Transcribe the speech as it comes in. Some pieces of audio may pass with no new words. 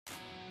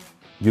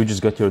You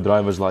just got your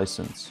driver's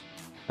license,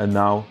 and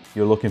now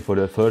you're looking for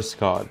your first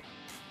car.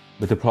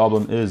 But the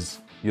problem is,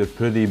 you're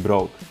pretty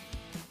broke.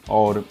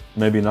 Or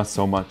maybe not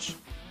so much.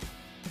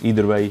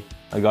 Either way,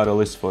 I got a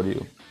list for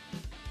you.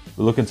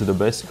 We're looking to the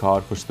best car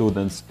for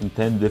students in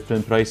 10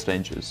 different price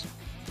ranges.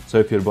 So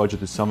if your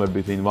budget is somewhere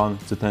between 1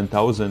 to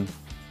 10,000,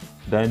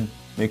 then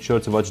make sure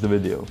to watch the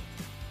video.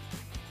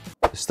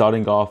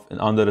 Starting off in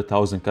under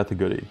 1,000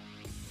 category,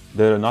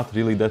 there are not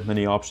really that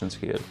many options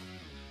here.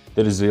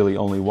 There is really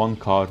only one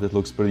car that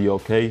looks pretty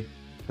okay,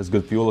 has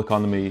good fuel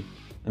economy,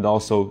 and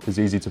also is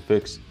easy to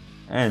fix,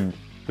 and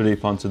pretty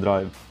fun to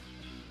drive.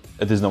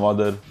 It is no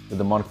other than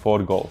the Mark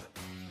IV Golf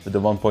with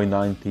the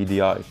 1.9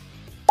 TDI.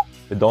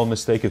 But don't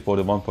mistake it for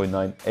the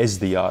 1.9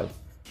 SDI.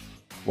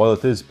 While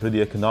it is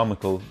pretty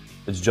economical,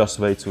 it's just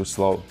way too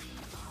slow.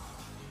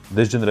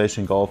 This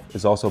generation Golf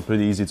is also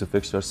pretty easy to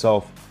fix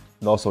yourself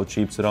and also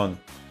cheap to run.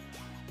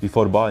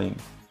 Before buying,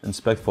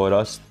 inspect for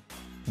rust.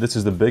 This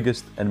is the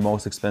biggest and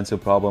most expensive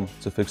problem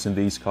to fix in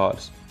these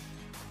cars.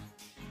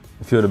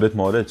 If you're a bit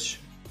more rich,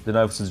 then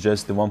I would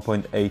suggest the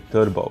 1.8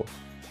 Turbo,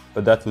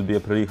 but that would be a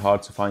pretty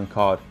hard to find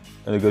car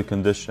in a good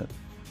condition.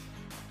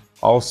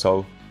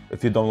 Also,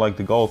 if you don't like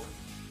the Golf,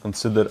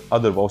 consider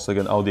other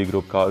Volkswagen Audi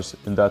Group cars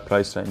in that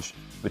price range,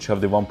 which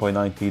have the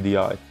 1.9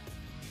 TDI.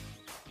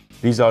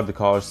 These are the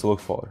cars to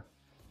look for.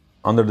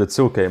 Under the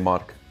 2K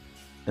mark,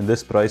 in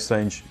this price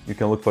range, you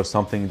can look for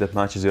something that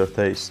matches your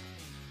taste.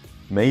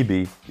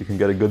 Maybe you can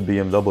get a good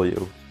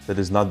BMW that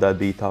is not that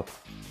beat up.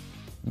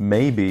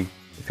 Maybe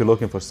if you're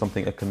looking for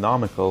something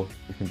economical,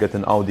 you can get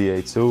an Audi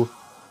A2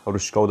 or a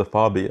Skoda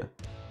Fabia.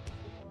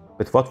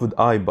 But what would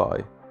I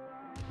buy?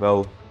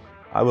 Well,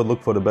 I would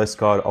look for the best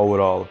car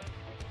overall.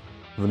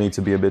 It would need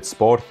to be a bit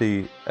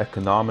sporty,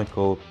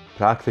 economical,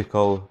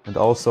 practical, and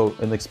also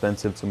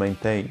inexpensive to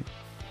maintain.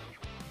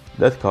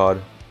 That car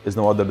is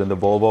no other than the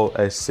Volvo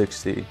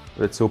S60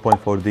 with a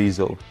 2.4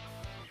 diesel.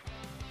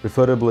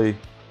 Preferably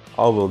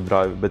all-wheel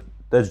drive, but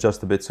that's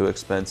just a bit too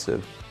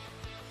expensive.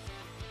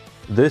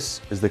 This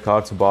is the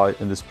car to buy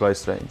in this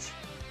price range,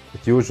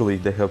 but usually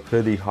they have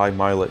pretty high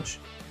mileage.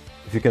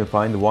 If you can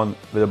find one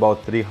with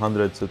about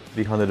 300 to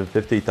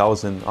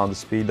 350,000 on the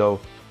speedo,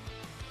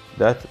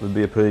 that would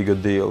be a pretty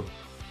good deal.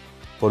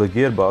 For the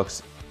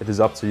gearbox, it is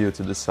up to you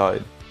to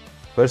decide.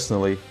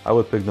 Personally, I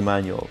would pick the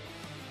manual,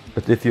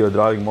 but if you are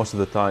driving most of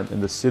the time in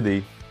the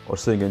city or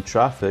sitting in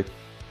traffic,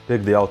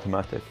 pick the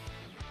automatic.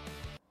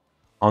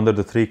 Under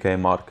the 3K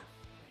mark,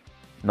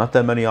 not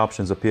that many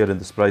options appear in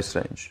this price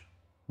range,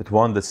 but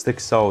one that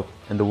sticks out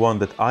and the one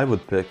that I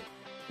would pick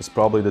is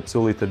probably the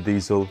 2-liter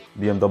diesel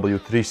BMW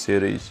 3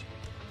 Series.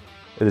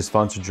 It is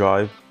fun to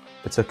drive,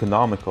 it's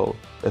economical,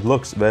 it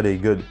looks very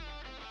good,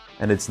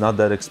 and it's not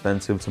that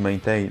expensive to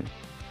maintain.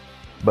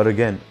 But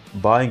again,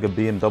 buying a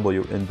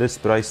BMW in this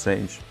price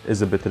range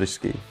is a bit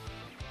risky.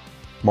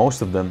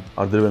 Most of them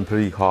are driven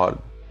pretty hard,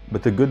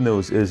 but the good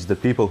news is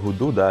that people who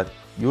do that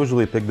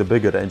usually pick the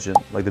bigger engine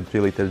like the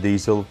 3-liter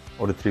diesel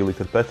or the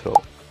 3-liter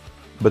petrol.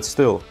 But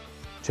still,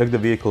 check the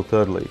vehicle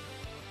thoroughly.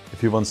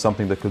 If you want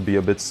something that could be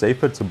a bit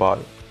safer to buy,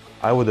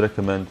 I would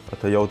recommend a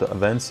Toyota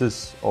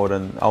Avensis or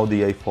an Audi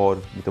A4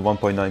 with a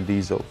 1.9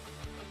 diesel.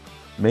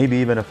 Maybe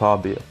even a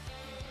Fabia.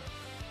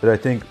 But I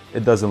think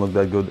it doesn't look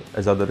that good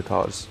as other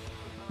cars.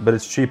 But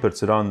it's cheaper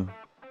to run,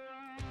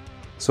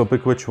 so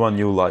pick which one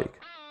you like.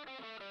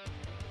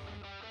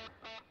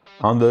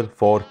 Under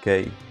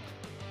 4K.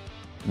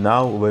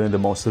 Now we're in the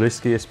most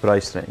riskiest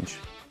price range,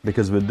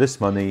 because with this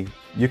money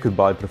you could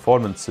buy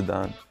performance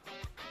sedan,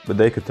 but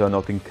they could turn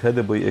out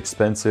incredibly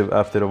expensive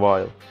after a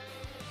while.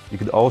 You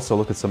could also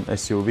look at some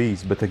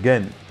SUVs, but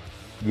again,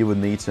 you would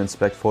need to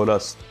inspect for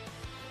rust.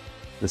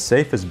 The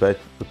safest bet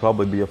would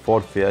probably be a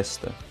Ford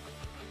Fiesta,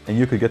 and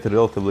you could get a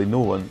relatively new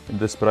one in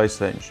this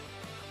price range.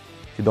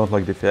 If you don't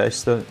like the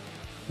Fiesta,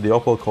 the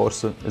Opel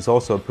Corsa is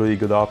also a pretty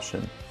good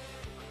option.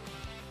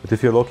 But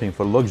if you're looking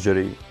for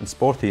luxury and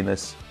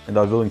sportiness and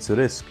are willing to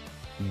risk,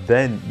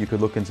 then you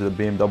could look into the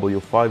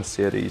BMW 5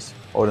 Series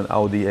or an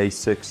Audi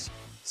A6,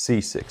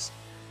 C6.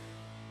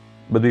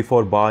 But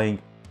before buying,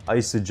 I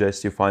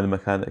suggest you find a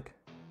mechanic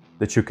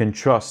that you can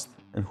trust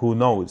and who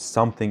knows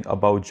something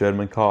about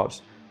German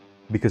cars,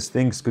 because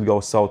things could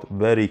go south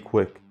very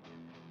quick.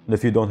 And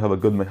if you don't have a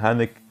good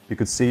mechanic, you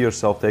could see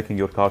yourself taking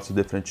your car to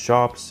different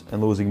shops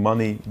and losing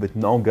money with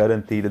no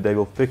guarantee that they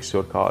will fix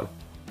your car.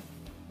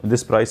 In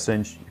this price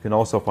range, you can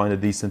also find a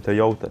decent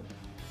Toyota,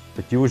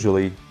 but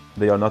usually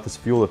they are not as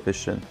fuel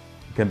efficient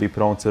and can be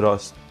prone to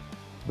rust,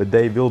 but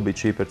they will be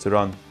cheaper to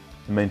run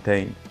and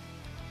maintain.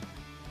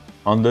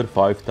 Under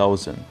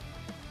 5,000.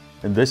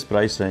 In this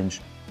price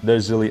range,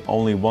 there's really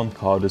only one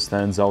car that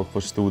stands out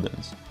for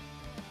students.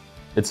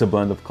 It's a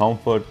blend of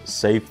comfort,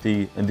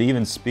 safety, and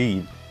even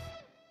speed.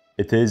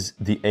 It is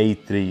the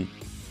A3.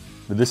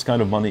 With this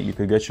kind of money, you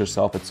could get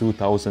yourself a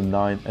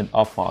 2009 and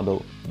up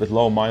model with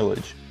low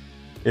mileage,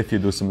 if you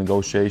do some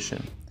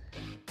negotiation.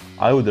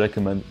 I would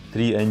recommend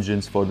 3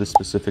 engines for this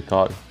specific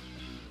car: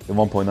 the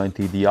 1.9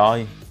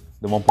 TDI,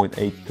 the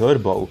 1.8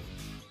 Turbo,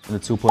 and the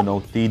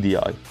 2.0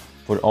 TDI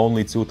for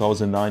only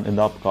 2009 and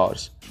up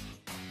cars.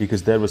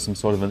 because there was some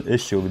sort of an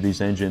issue with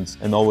these engines,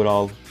 and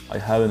overall I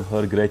haven't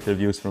heard great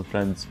reviews from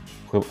friends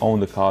who have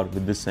owned a car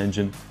with this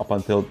engine up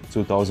until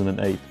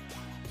 2008.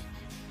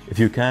 If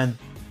you can,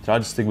 try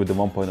to stick with the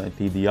 1.9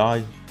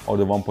 TDI or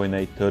the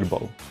 1.8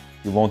 turbo.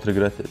 You won't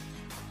regret it.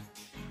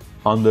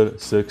 Under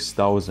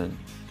 6,000.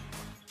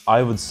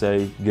 I would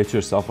say get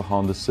yourself a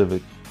Honda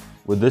Civic.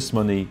 With this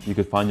money, you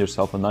could find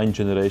yourself a 9th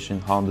generation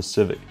Honda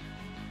Civic.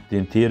 The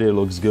interior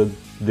looks good,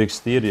 the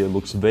exterior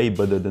looks way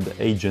better than the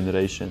 8th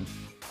generation.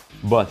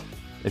 But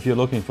if you're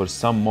looking for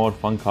some more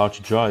fun car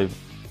to drive,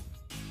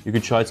 you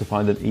could try to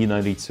find an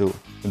E92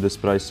 in this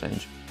price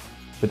range.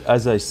 But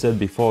as I said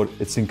before,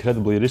 it's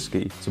incredibly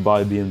risky to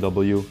buy a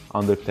BMW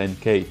under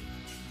 10K,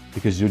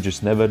 because you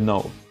just never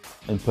know.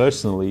 And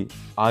personally,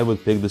 I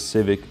would pick the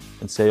Civic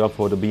and save up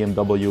for the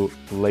BMW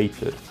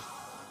later.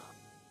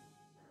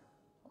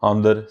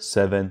 Under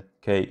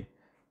 7K.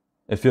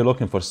 If you're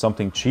looking for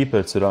something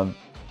cheaper to run,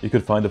 you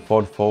could find a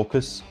Ford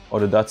Focus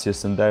or a Dacia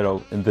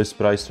Sandero in this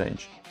price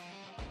range.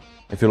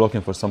 If you're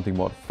looking for something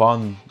more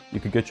fun, you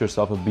could get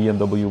yourself a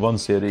BMW 1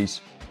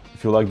 Series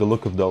if you like the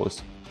look of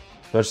those.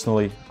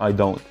 Personally, I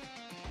don't.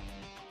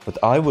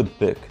 What I would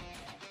pick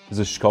is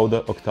a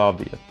Skoda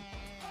Octavia.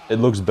 It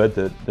looks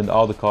better than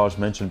all the cars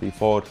mentioned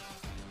before.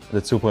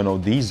 The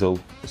 2.0 diesel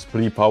is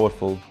pretty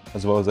powerful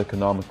as well as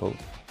economical.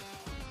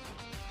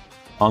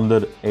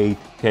 Under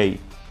 8K.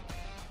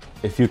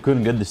 If you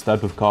couldn't get this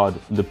type of car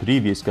in the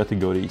previous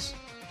categories,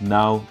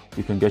 now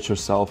you can get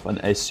yourself an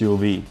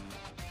SUV.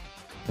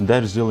 And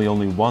there is really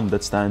only one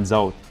that stands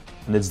out,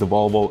 and it's the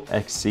Volvo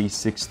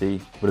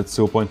XC60 with its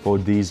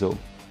 2.4 diesel.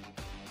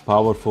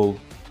 Powerful,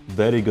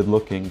 very good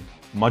looking,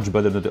 much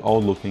better than the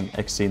old looking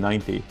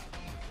XC90.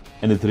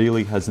 And it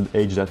really hasn't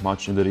aged that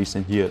much in the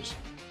recent years.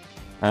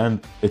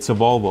 And it's a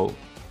Volvo,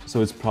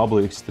 so it's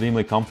probably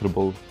extremely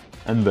comfortable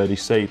and very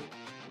safe.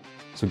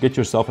 So get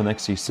yourself an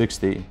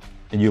XC60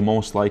 and you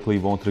most likely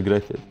won't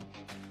regret it.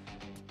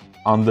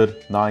 Under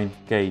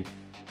 9K.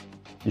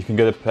 You can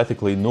get a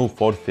practically new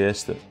Ford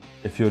Fiesta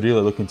if you're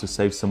really looking to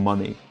save some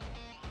money.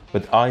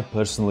 But I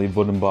personally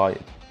wouldn't buy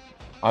it.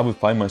 I would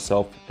find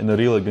myself in a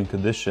really good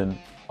condition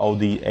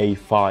Audi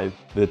A5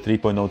 with a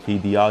 3.0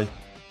 TDI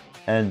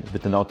and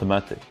with an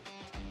automatic.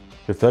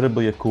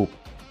 Preferably a coupe.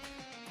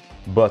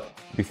 But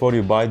before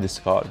you buy this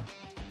car,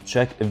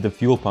 check if the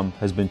fuel pump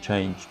has been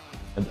changed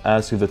and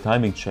ask if the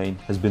timing chain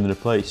has been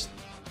replaced.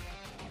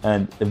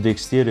 And if the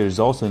exterior is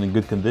also in a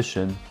good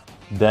condition,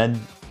 then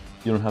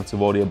you don't have to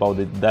worry about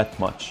it that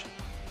much.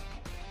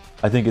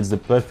 I think it's the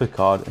perfect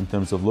car in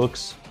terms of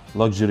looks,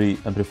 luxury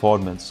and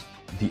performance.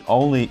 The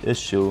only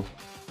issue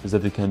is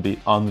that it can be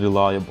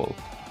unreliable.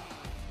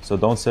 So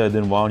don't say I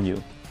didn't warn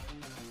you.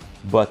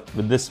 But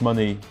with this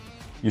money,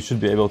 you should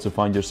be able to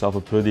find yourself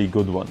a pretty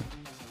good one.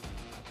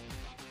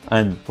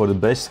 And for the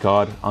best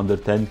car under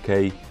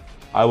 10K,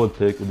 I would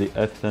pick the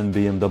F10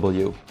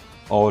 BMW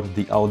or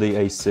the Audi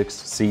A6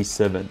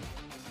 C7.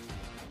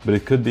 But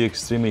it could be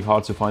extremely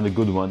hard to find a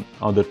good one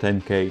under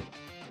 10K,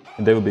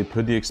 and they would be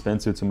pretty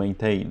expensive to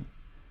maintain.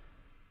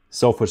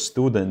 So for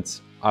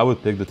students, I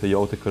would pick the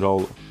Toyota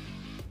Corolla.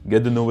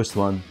 Get the newest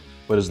one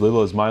for as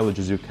little as mileage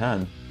as you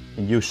can,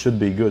 and you should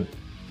be good.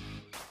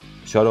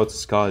 Shout out to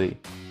Scotty.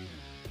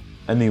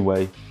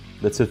 Anyway,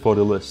 that's it for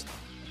the list.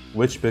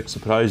 Which pick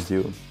surprised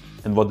you,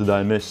 and what did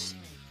I miss?